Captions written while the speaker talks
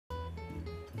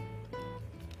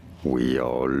We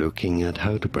are looking at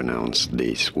how to pronounce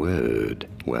this word,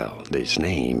 well, this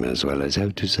name, as well as how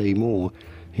to say more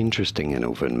interesting and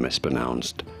often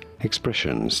mispronounced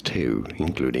expressions too,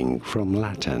 including from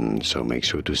Latin, so make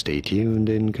sure to stay tuned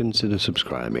and consider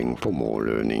subscribing for more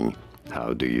learning.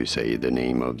 How do you say the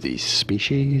name of this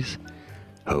species?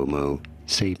 Homo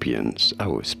sapiens,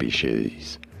 our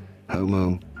species.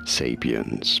 Homo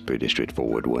sapiens, pretty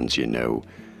straightforward once you know.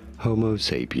 Homo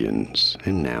sapiens,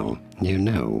 and now you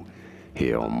know.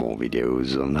 Here are more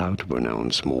videos on how to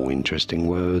pronounce more interesting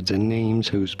words and names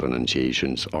whose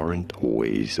pronunciations aren't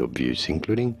always obvious,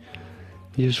 including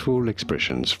useful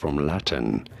expressions from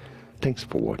Latin. Thanks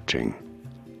for watching.